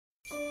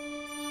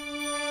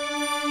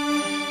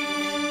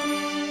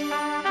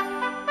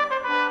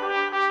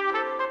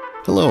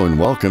Hello and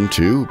welcome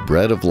to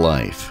Bread of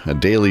Life, a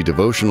daily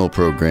devotional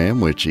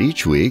program which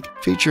each week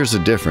features a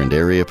different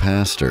area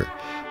pastor.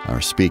 Our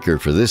speaker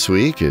for this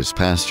week is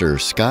Pastor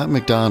Scott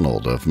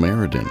MacDonald of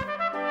Meriden.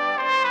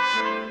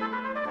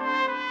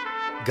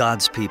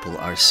 God's people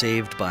are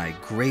saved by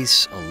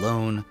grace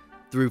alone,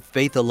 through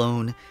faith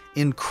alone,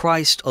 in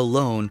Christ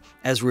alone,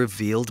 as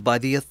revealed by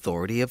the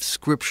authority of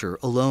Scripture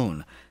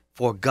alone,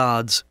 for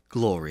God's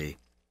glory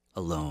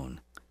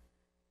alone.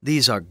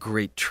 These are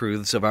great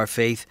truths of our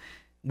faith.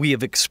 We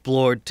have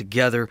explored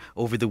together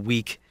over the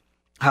week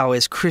how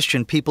as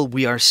Christian people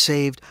we are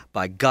saved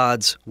by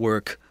God's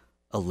work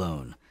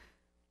alone.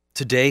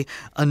 Today,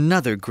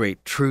 another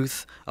great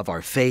truth of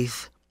our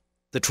faith,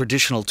 the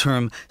traditional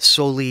term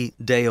soli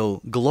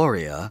Deo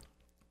Gloria,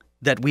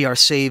 that we are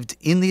saved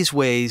in these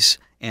ways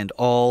and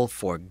all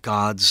for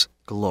God's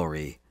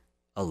glory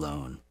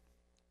alone.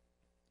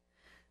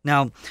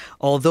 Now,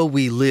 although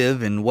we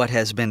live in what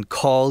has been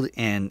called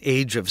an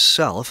age of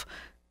self,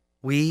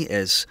 we,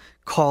 as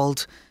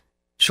called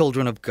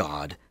children of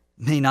God,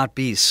 may not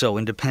be so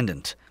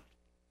independent.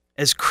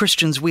 As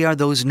Christians, we are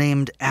those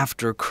named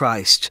after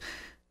Christ,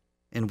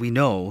 and we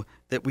know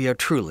that we are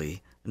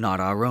truly not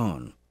our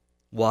own.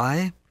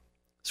 Why?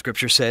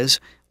 Scripture says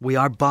we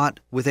are bought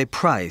with a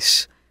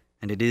price,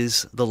 and it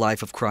is the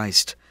life of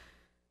Christ.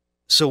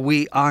 So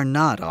we are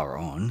not our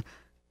own.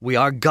 We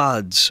are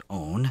God's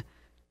own.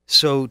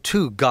 So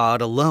to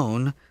God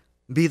alone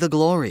be the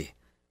glory.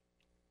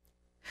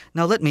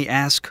 Now let me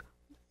ask,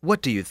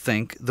 what do you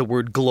think the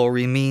word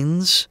glory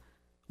means?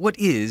 What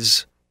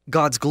is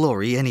God's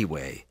glory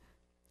anyway?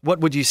 What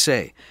would you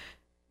say?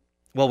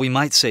 Well, we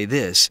might say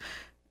this: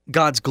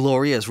 God's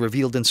glory as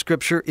revealed in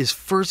Scripture is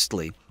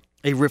firstly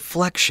a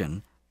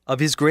reflection of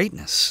His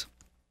greatness.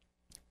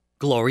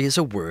 Glory is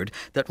a word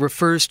that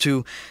refers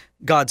to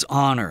God's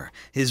honor,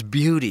 His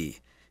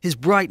beauty, His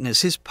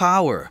brightness, His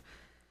power.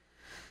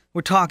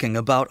 We're talking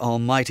about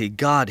Almighty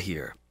God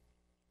here.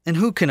 And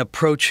who can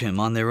approach Him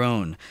on their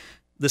own?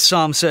 The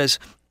psalm says,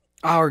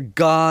 "Our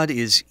God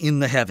is in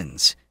the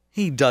heavens.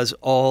 He does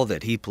all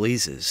that He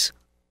pleases."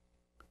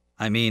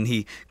 I mean,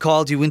 He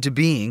called you into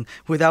being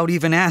without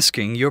even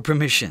asking your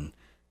permission.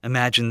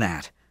 Imagine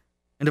that.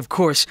 And of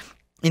course,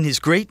 in His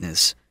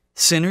greatness,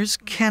 sinners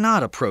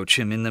cannot approach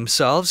Him in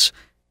themselves.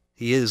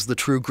 He is the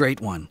true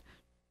Great One.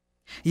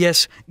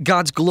 Yes,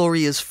 God's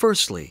glory is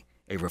firstly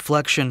a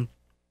reflection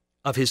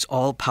of His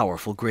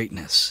all-powerful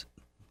greatness.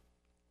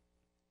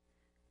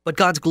 But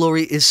God's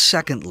glory is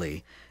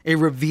secondly a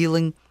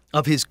revealing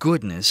of His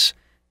goodness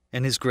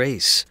and His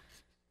grace.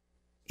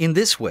 In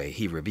this way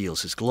He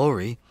reveals His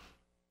glory.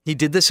 He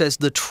did this as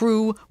the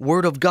true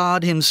Word of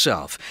God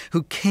Himself,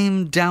 who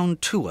came down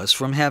to us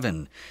from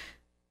heaven.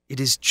 It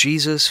is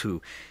Jesus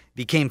who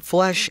became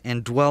flesh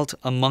and dwelt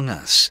among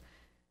us,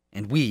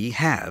 and we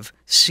have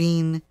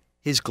seen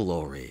His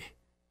glory,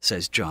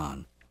 says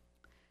John.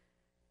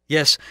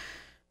 Yes,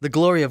 the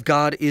glory of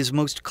God is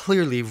most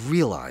clearly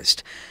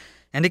realized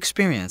and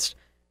experienced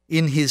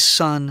in His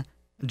Son,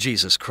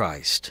 Jesus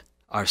Christ,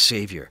 our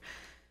Savior.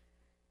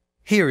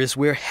 Here is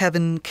where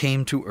heaven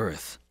came to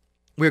earth,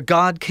 where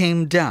God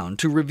came down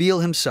to reveal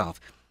Himself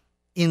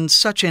in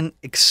such an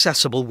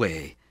accessible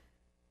way.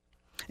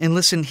 And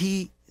listen,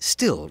 He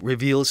still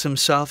reveals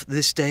Himself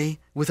this day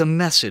with a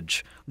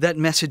message, that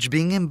message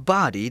being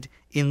embodied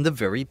in the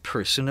very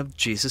person of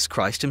Jesus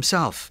Christ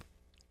Himself.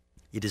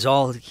 It is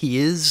all He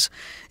is.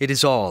 It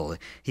is all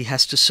He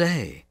has to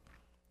say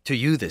to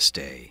you this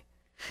day.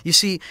 You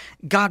see,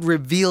 God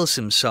reveals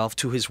Himself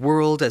to His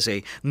world as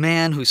a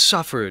man who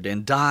suffered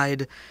and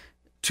died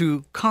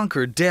to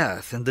conquer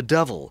death and the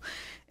devil,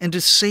 and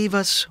to save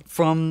us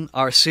from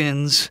our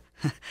sins,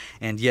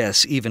 and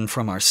yes, even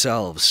from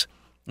ourselves.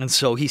 And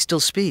so He still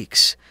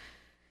speaks.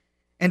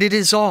 And it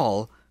is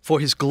all for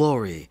His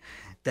glory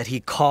that He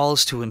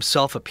calls to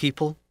Himself a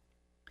people.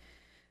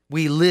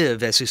 We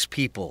live as His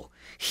people,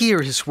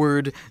 hear His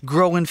word,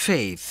 grow in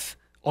faith,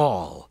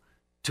 all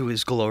to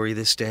His glory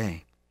this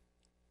day.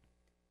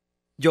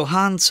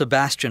 Johann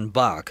Sebastian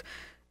Bach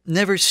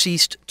never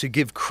ceased to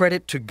give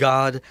credit to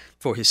God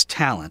for His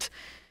talent,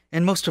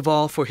 and most of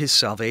all for His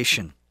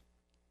salvation.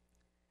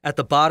 At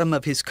the bottom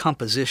of his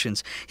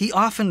compositions, he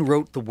often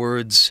wrote the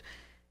words,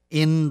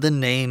 "In the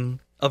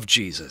name of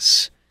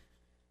Jesus."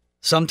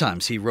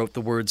 Sometimes he wrote the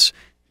words,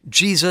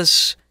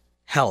 "Jesus,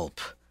 help."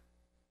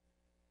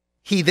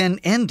 He then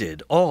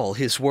ended all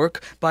his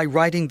work by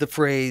writing the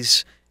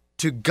phrase,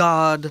 "To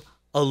God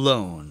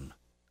alone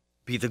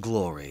be the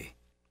glory."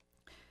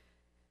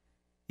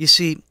 You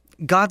see,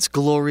 God's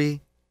glory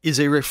is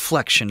a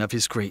reflection of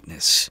His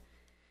greatness.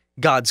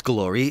 God's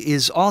glory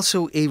is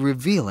also a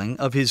revealing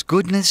of His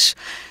goodness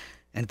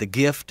and the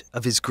gift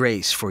of His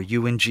grace for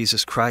you in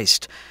Jesus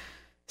Christ.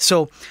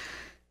 So,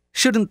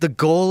 shouldn't the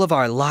goal of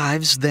our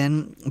lives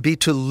then be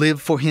to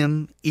live for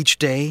Him each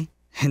day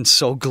and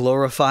so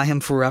glorify Him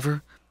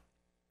forever?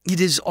 It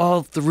is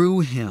all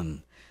through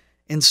Him,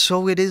 and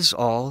so it is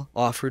all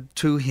offered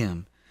to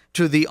Him,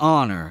 to the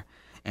honor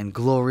and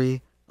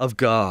glory of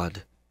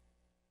God.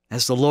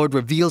 As the Lord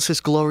reveals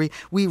His glory,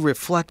 we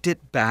reflect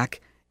it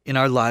back in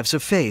our lives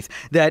of faith,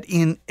 that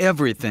in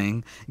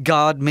everything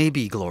God may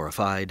be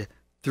glorified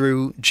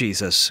through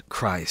Jesus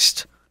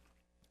Christ.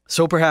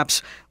 So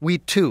perhaps we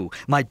too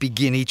might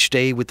begin each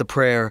day with the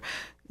prayer,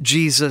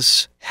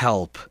 Jesus,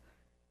 help.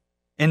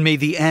 And may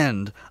the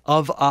end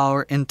of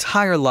our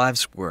entire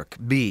life's work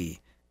be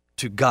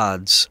to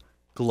God's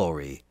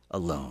glory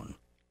alone.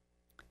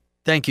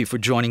 Thank you for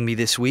joining me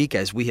this week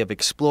as we have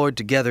explored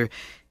together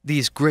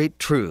these great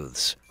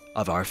truths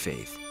of our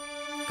faith.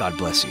 God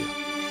bless you.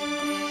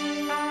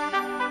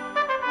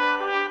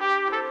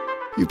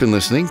 You've been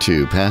listening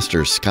to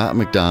Pastor Scott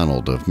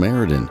MacDonald of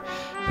Meriden,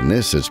 and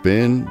this has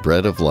been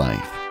Bread of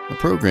Life, a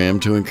program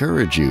to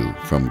encourage you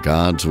from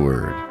God's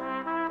Word.